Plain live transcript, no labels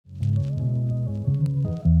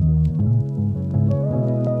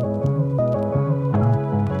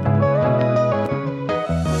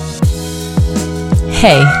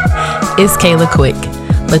Hey, it's Kayla Quick,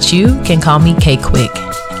 but you can call me K Quick.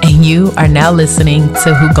 And you are now listening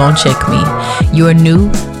to Who Gon Check Me, your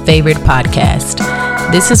new favorite podcast.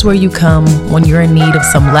 This is where you come when you're in need of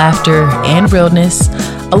some laughter and realness,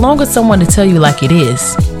 along with someone to tell you like it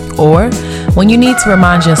is, or when you need to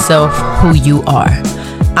remind yourself who you are.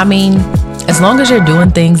 I mean, as long as you're doing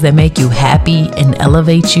things that make you happy and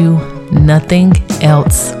elevate you, nothing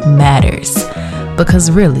else matters. Because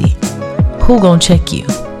really, who gon' check you?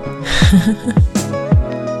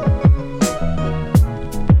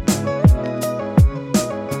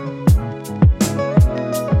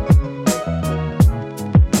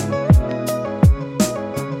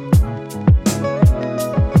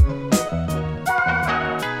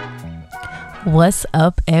 What's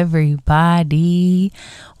up, everybody?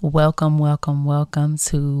 Welcome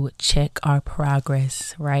to Check Our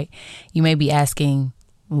Progress, right? You may be asking,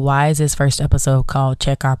 why is this first episode called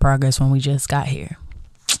Check Our Progress when we just got here?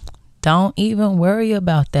 Don't even worry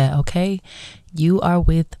about that, okay? You are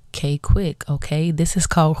with K Quick, okay? This is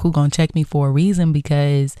called Who Gon Check Me for a reason,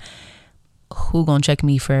 because who gon' check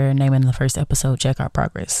me for naming the first episode Check Our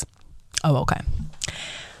Progress? Oh, okay.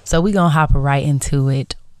 So we gonna hop right into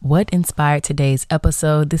it. What inspired today's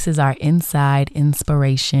episode? This is our inside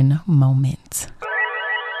inspiration moment.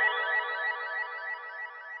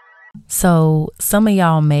 So some of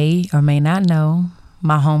y'all may or may not know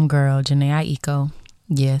my homegirl, Janae Aiko.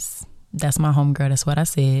 Yes, that's my homegirl. That's what I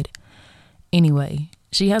said. Anyway,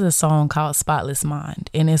 she has a song called Spotless Mind,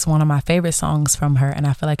 and it's one of my favorite songs from her, and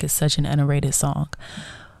I feel like it's such an underrated song.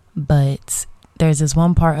 But there's this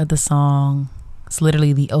one part of the song, it's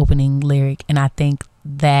literally the opening lyric, and I think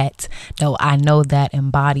that, no, I know that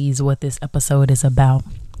embodies what this episode is about,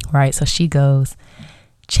 right? So she goes,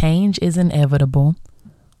 change is inevitable.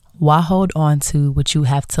 Why hold on to what you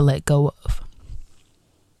have to let go of?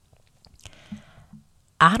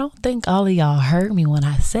 I don't think all of y'all heard me when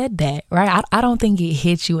I said that, right? I don't think it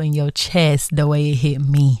hit you in your chest the way it hit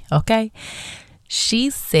me, okay?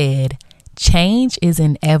 She said, change is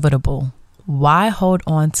inevitable. Why hold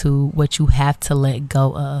on to what you have to let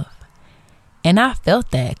go of? And I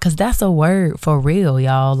felt that, because that's a word for real,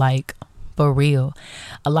 y'all, like for real.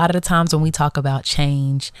 A lot of the times when we talk about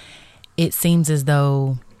change, it seems as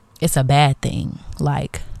though it's a bad thing.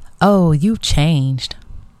 Like, oh, you changed.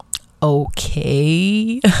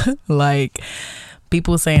 Okay. Like,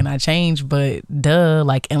 people saying I changed, but duh,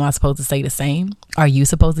 like, am I supposed to say the same? Are you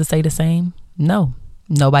supposed to say the same? No,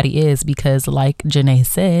 nobody is, because like Janae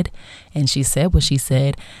said, and she said what she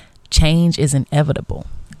said, change is inevitable.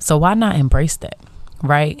 So why not embrace that,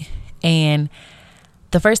 right? And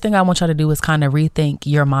the first thing I want y'all to do is kind of rethink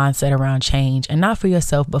your mindset around change, and not for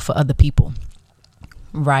yourself, but for other people,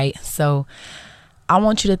 right? So I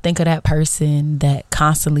want you to think of that person that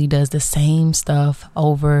constantly does the same stuff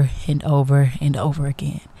over and over and over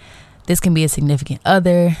again. This can be a significant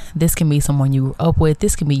other. This can be someone you grew up with.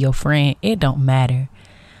 This can be your friend. It don't matter.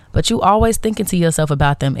 But you always thinking to yourself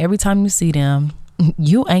about them. Every time you see them,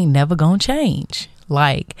 you ain't never gonna change.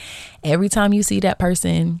 Like, every time you see that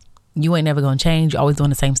person, you ain't never gonna change. You're always doing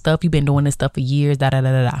the same stuff. You've been doing this stuff for years. I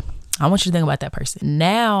want you to think about that person.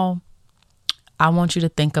 Now, I want you to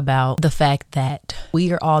think about the fact that we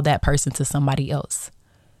are all that person to somebody else,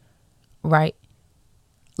 right?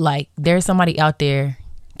 Like, there's somebody out there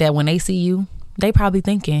that when they see you, they probably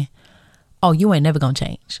thinking, oh, you ain't never gonna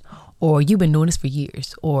change, or you've been doing this for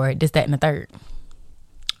years, or this, that, and the third.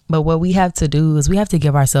 But what we have to do is we have to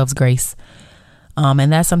give ourselves grace.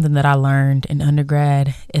 And that's something that I learned in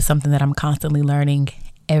undergrad. It's something that I'm constantly learning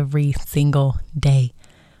every single day.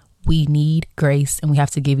 We need grace, and we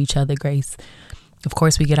have to give each other grace. Of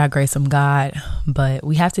course, we get our grace from God, but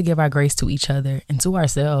we have to give our grace to each other and to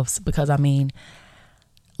ourselves, because I mean,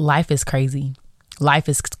 life is crazy. Life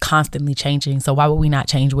is constantly changing. So why would we not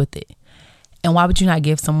change with it? And why would you not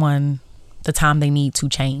give someone the time they need to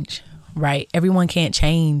change? Right? Everyone can't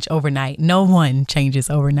change overnight. No one changes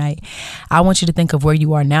overnight. I want you to think of where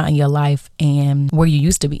you are now in your life and where you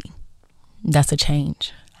used to be. That's a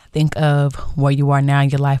change. Think of where you are now in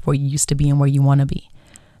your life, where you used to be and where you want to be.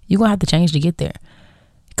 You're going to have to change to get there.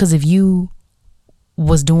 Because if you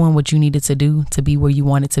was doing what you needed to do to be where you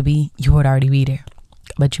wanted to be, you would already be there.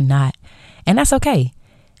 But you're not. And that's okay.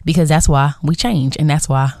 Because that's why we change, and that's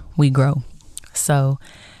why we grow. So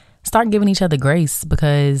start giving each other grace,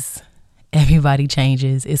 because everybody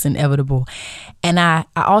changes. It's inevitable. And I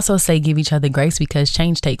also say give each other grace because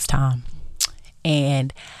change takes time.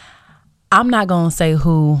 And I'm not going to say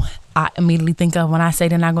who I immediately think of when I say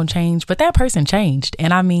they're not going to change, but that person changed.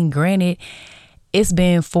 And I mean, granted, it's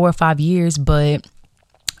been 4 or 5 years, but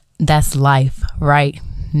that's life, right?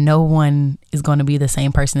 No one is going to be the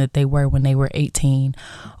same person that they were when they were 18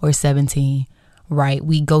 or 17, right?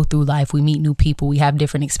 We go through life, we meet new people, we have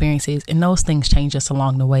different experiences, and those things change us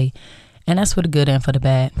along the way. And that's for the good and for the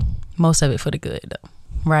bad. Most of it for the good, though,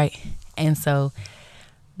 right? And so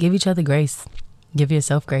give each other grace. Give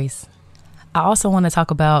yourself grace. I also want to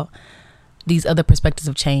talk about these other perspectives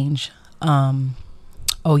of change.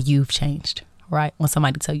 Oh, you've changed, right? When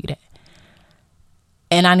somebody tell you that.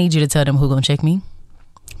 And I need you to tell them who gonna check me,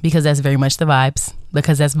 because that's very much the vibes,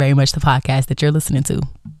 because that's very much the podcast that you're listening to.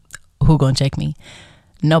 Who gonna check me?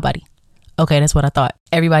 Nobody. Okay, that's what I thought.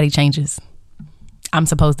 Everybody changes. I'm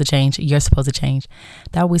supposed to change. You're supposed to change.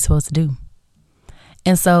 That's what we're supposed to do.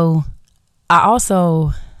 And so I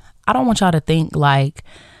don't want y'all to think like,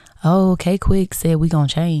 oh, K-Quick said we gonna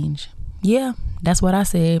change. Yeah, that's what I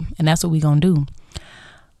said, and that's what we gonna do.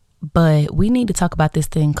 But we need to talk about this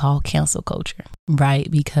thing called cancel culture,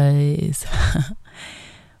 right? Because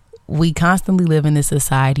we constantly live in this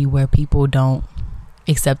society where people don't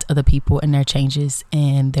accept other people and their changes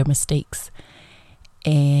and their mistakes.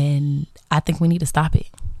 And I think we need to stop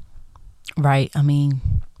it, right? I mean,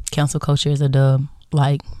 cancel culture is a dub.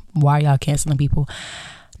 Like, why are y'all canceling people?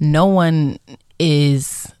 No one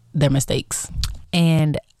is their mistakes.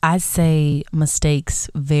 And I say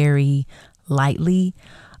mistakes very lightly,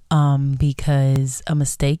 because a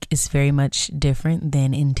mistake is very much different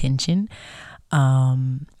than intention.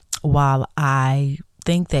 While I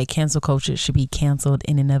think that cancel culture should be canceled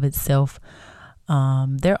in and of itself,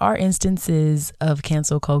 there are instances of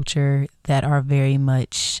cancel culture that are very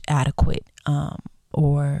much adequate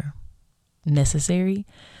or necessary.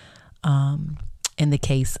 In the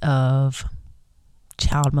case of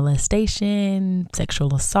child molestation,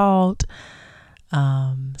 sexual assault,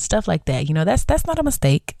 stuff like that, that's not a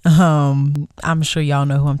mistake. I'm sure y'all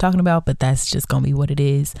know who I'm talking about, but that's just gonna be what it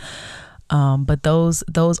is. But those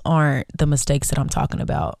aren't the mistakes that I'm talking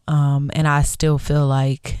about. And I still feel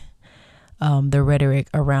like the rhetoric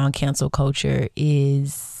around cancel culture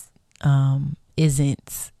isn't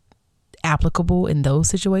applicable in those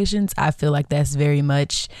situations. I feel like that's very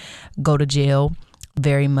much go to jail,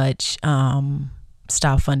 very much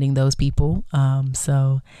stop funding those people.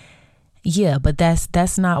 So yeah, but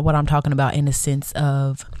that's not what I'm talking about in the sense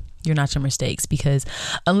of you're not your mistakes, because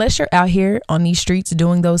unless you're out here on these streets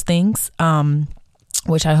doing those things,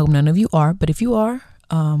 which I hope none of you are, but if you are,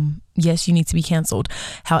 yes, you need to be canceled.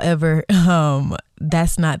 However,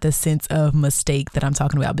 that's not the sense of mistake that I'm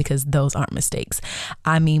talking about, because those aren't mistakes.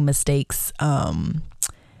 I mean mistakes,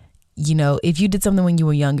 if you did something when you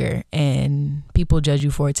were younger and people judge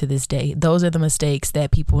you for it to this day, those are the mistakes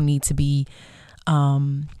that people need to be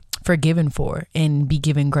forgiven for and be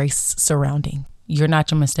given grace surrounding. You're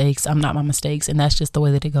not your mistakes. I'm not my mistakes. And that's just the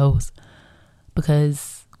way that it goes,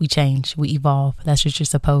 because we change, we evolve. That's what you're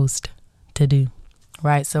supposed to do.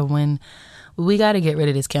 Right. So when we got to get rid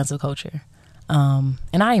of this cancel culture. And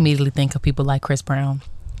I immediately think of people like Chris Brown.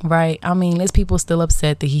 Right. I mean, there's people still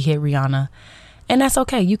upset that he hit Rihanna, and that's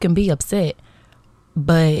okay. You can be upset.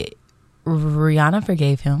 But Rihanna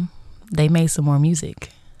forgave him. They made some more music.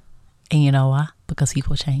 And you know why? Because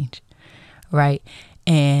people change. Right.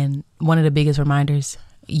 And one of the biggest reminders,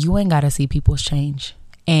 you ain't got to see people's change.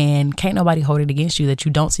 And can't nobody hold it against you that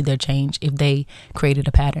you don't see their change if they created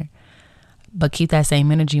a pattern. But keep that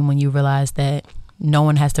same energy when you realize that no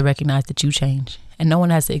one has to recognize that you change, and no one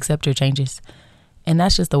has to accept your changes. And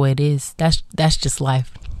that's just the way it is. That's just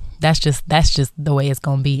life. That's just the way it's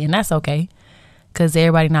going to be. And that's okay, because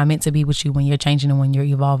everybody not meant to be with you when you're changing and when you're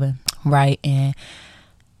evolving. Right. And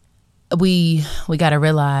we got to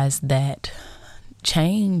realize that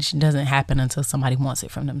change doesn't happen until somebody wants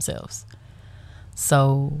it from themselves.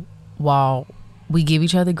 So while we give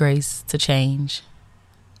each other grace to change,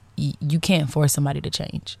 you can't force somebody to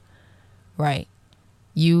change, right?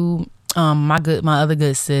 My other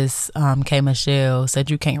good sis, K. Michelle,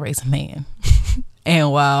 said you can't raise a man.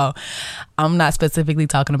 And while I'm not specifically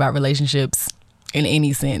talking about relationships in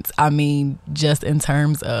any sense, I mean just in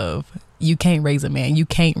terms of you can't raise a man, you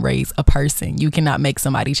can't raise a person, you cannot make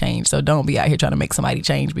somebody change. So don't be out here trying to make somebody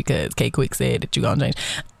change because K-Quick said that you're gonna change.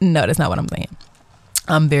 No, that's not what I'm saying.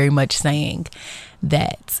 I'm very much saying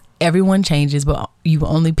that everyone changes, but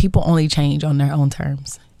people only change on their own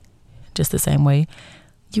terms. Just the same way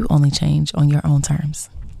you only change on your own terms.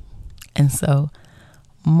 And so,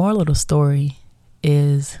 more little story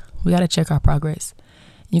is we got to check our progress.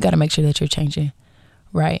 You got to make sure that you're changing,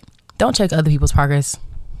 right? Don't check other people's progress.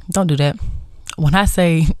 Don't do that. When I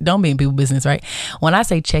say don't be in people's business, right? When I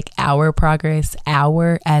say check our progress,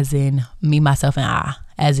 our as in me, myself, and I,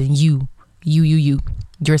 as in you,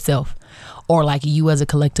 yourself, or like you as a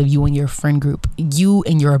collective, you and your friend group, you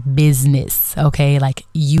and your business, okay? Like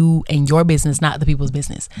you and your business, not the people's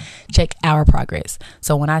business. Check our progress.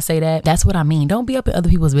 So when I say that, that's what I mean. Don't be up in other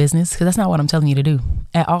people's business, because that's not what I'm telling you to do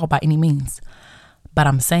at all by any means. But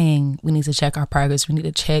I'm saying we need to check our progress. We need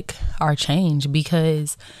to check our change,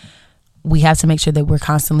 because we have to make sure that we're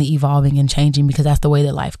constantly evolving and changing, because that's the way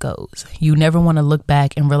that life goes. You never want to look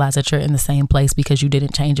back and realize that you're in the same place because you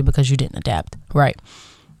didn't change it, because you didn't adapt, right?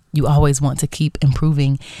 You always want to keep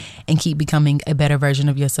improving and keep becoming a better version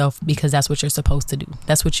of yourself, because that's what you're supposed to do.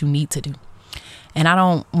 That's what you need to do. And I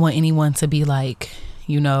don't want anyone to be like,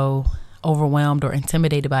 overwhelmed or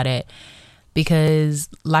intimidated by that, because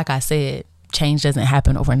like I said, change doesn't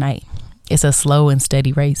happen overnight. It's a slow and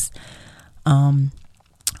steady race.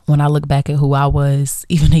 When I look back at who I was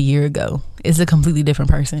even a year ago, it's a completely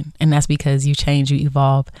different person. And that's because you change, you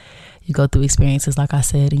evolve, you go through experiences, like I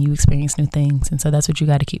said, and you experience new things. And so that's what you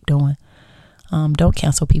got to keep doing. Don't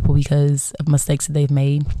cancel people because of mistakes that they've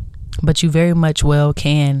made, but you very much well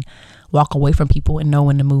can walk away from people and know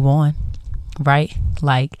when to move on, right?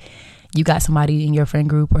 Like you got somebody in your friend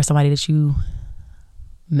group or somebody that you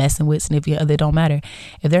messing with, significant other, don't matter.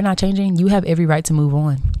 If they're not changing, you have every right to move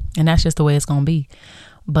on. And that's just the way it's going to be.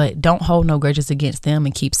 But don't hold no grudges against them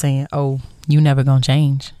and keep saying, oh, you never going to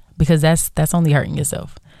change, because that's only hurting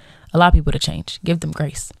yourself. Allow people to change. Give them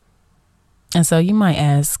grace. And so you might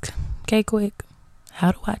ask, okay, quick,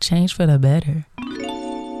 how do I change for the better?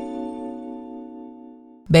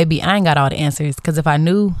 Baby, I ain't got all the answers, because if I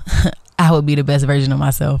knew, I would be the best version of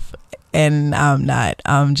myself. And I'm not.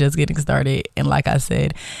 I'm just getting started. And like I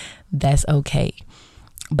said, that's okay.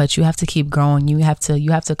 But you have to keep growing. You have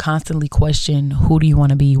to constantly question, who do you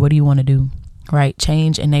want to be? What do you want to do? Right?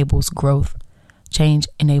 Change enables growth. Change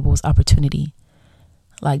enables opportunity.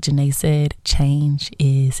 Like Janae said, change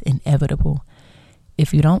is inevitable.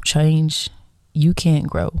 If you don't change, you can't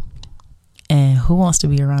grow. And who wants to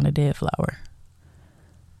be around a dead flower?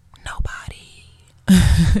 Nobody.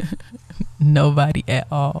 Nobody at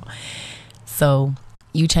all. So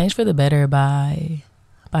you change for the better by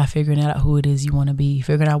figuring out who it is you want to be,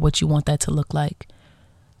 figuring out what you want that to look like.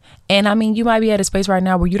 And I mean, you might be at a space right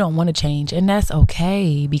now where you don't want to change, and that's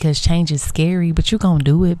okay, because change is scary, but you're going to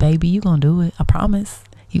do it, baby. You're going to do it. I promise.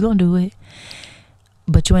 You're going to do it.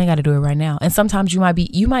 But you ain't got to do it right now. And sometimes you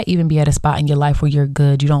might even be at a spot in your life where you're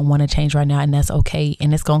good. You don't want to change right now, and that's okay.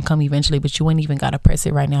 And it's going to come eventually, but you ain't even got to press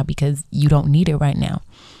it right now because you don't need it right now.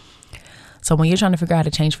 So when you're trying to figure out how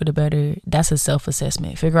to change for the better, that's a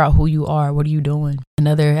self-assessment. Figure out who you are. What are you doing?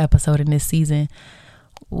 Another episode in this season,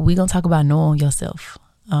 we're going to talk about knowing yourself.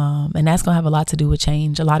 And that's going to have a lot to do with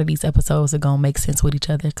change. A lot of these episodes are going to make sense with each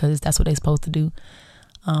other, because that's what they're supposed to do.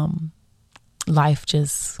 Life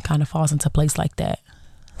just kind of falls into place like that.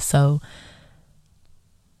 So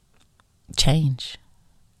change.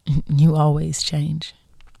 You always change.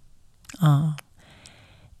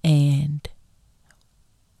 And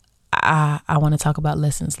I want to talk about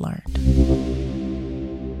lessons learned.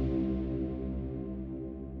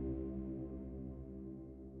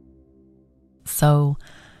 So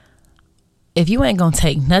if you ain't gonna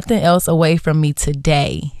take nothing else away from me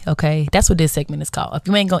today, okay, that's what this segment is called.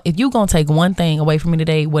 If you gonna take one thing away from me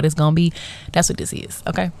today, what it's gonna be, that's what this is,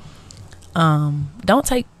 okay? Don't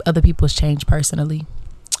take other people's change personally.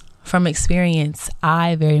 From experience,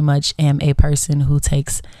 I very much am a person who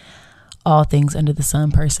takes all things under the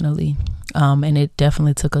sun personally, and it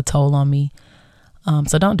definitely took a toll on me.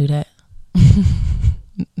 So don't do that.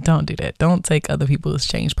 Don't do that. Don't take other people's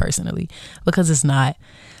change personally, because it's not.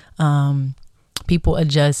 People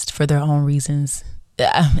adjust for their own reasons.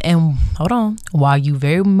 And hold on, while you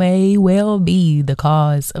very may well be the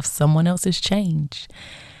cause of someone else's change,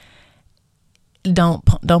 don't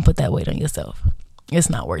put that weight on yourself. It's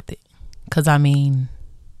not worth it. Because I mean,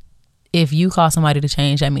 if you cause somebody to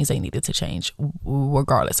change, that means they needed to change,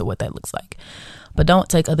 regardless of what that looks like. But don't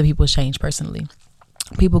take other people's change personally.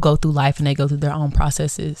 People go through life and they go through their own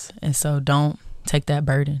processes. And so don't take that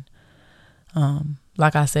burden.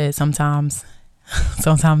 Like I said, sometimes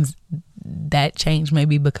that change may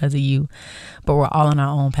be because of you, but we're all on our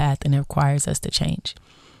own path and it requires us to change.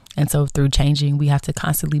 And so through changing, we have to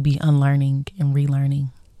constantly be unlearning and relearning.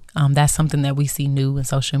 That's something that we see new in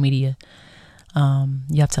social media.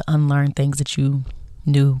 You have to unlearn things that you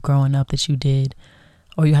knew growing up that you did,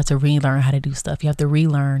 or you have to relearn how to do stuff. You have to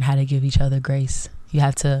relearn how to give each other grace. You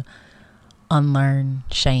have to unlearn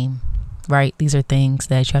shame, right? These are things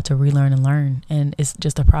that you have to relearn and learn, and it's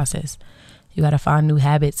just a process. You got to find new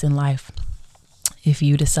habits in life. If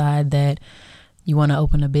you decide that you want to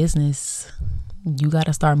open a business, you got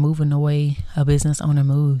to start moving the way a business owner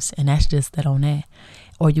moves, and that's just that on that.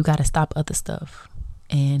 or you got to stop other stuff.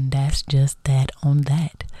 And that's just that on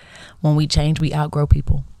that. When we change, we outgrow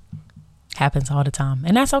people. Happens all the time.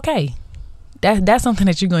 And that's okay. That's something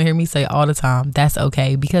that you're going to hear me say all the time. That's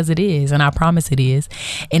okay, because it is. And I promise it is.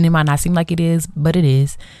 And it might not seem like it is, but it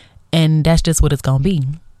is. And that's just what it's going to be.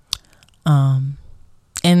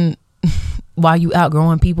 And while you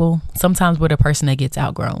outgrowing people, sometimes we're the person that gets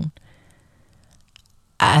outgrown.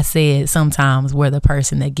 I said sometimes we're the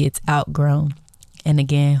person that gets outgrown. And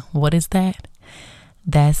again, what is that?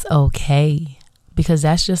 That's okay, because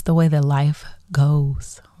that's just the way that life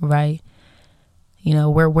goes, right? You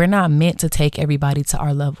know, we're not meant to take everybody to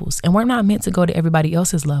our levels, and we're not meant to go to everybody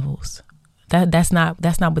else's levels. That's not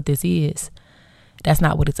what this is. That's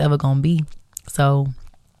not what it's ever gonna be. So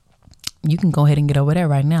you can go ahead and get over there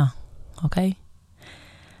right now, okay?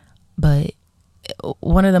 But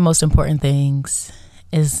one of the most important things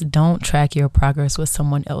is don't track your progress with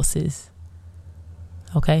someone else's.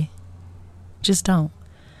 Okay? Just don't.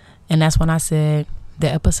 And that's when I said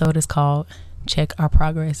the episode is called Check Our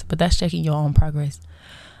Progress, but that's checking your own progress.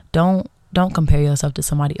 Don't compare yourself to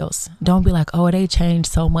somebody else. Don't be like, oh, they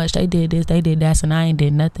changed so much. They did this, they did that, and I ain't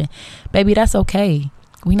did nothing. Baby, that's okay.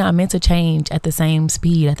 We're not meant to change at the same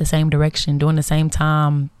speed, at the same direction, doing the same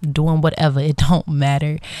time, doing whatever. It don't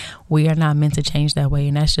matter. We are not meant to change that way,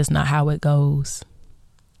 and that's just not how it goes.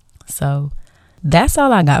 So that's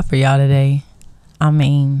all I got for y'all today. I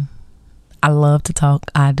mean, I love to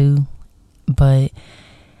talk. I do. But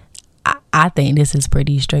I think this is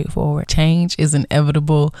pretty straightforward. Change is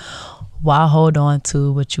inevitable. Why hold on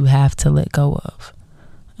to what you have to let go of?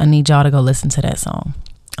 I need y'all to go listen to that song.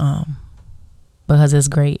 Because it's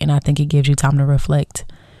great, and I think it gives you time to reflect.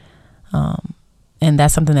 And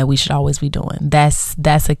that's something that we should always be doing.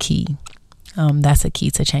 That's a key. That's a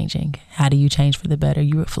key to changing. How do you change for the better?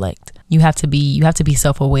 You reflect. You have to be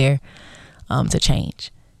self-aware to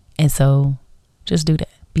change. And so just do that.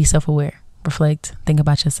 Be self-aware. Reflect. Think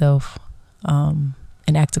about yourself. And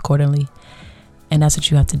act accordingly. And that's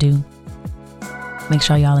what you have to do. Make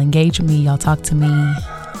sure y'all engage with me. Y'all talk to me.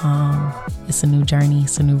 It's a new journey.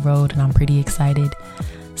 It's a new road. And I'm pretty excited.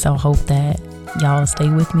 So I hope that y'all stay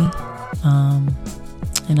with me.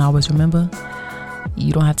 And always remember,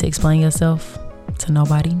 you don't have to explain yourself to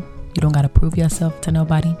nobody. You don't got to prove yourself to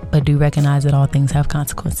nobody. But do recognize that all things have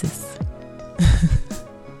consequences.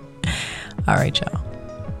 All right, y'all.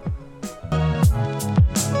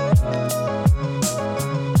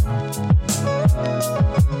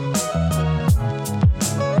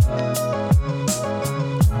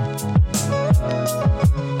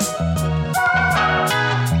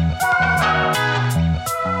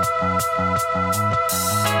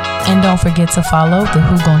 And don't forget to follow the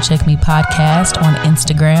Who Gon Check Me podcast on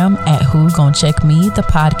Instagram at Who Gon Check Me the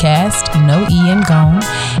podcast, no E and gone.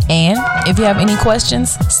 And if you have any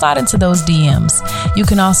questions, slide into those DMs. You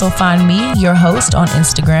can also find me, your host, on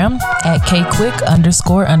Instagram at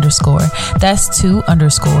kquick__. That's 2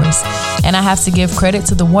 underscores. And I have to give credit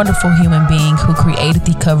to the wonderful human being who created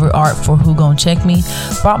the cover art for Who Gon Check Me,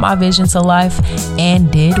 brought my vision to life, and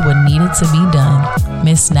did what needed to be done.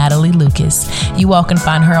 Miss Natalie Lucas. You all can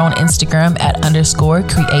find her on Instagram at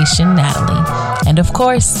 _creation Natalie. And of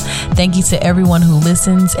course, thank you to everyone who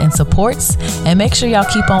listens and supports. And make sure y'all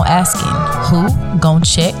keep on asking, who gon'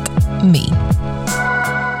 check me?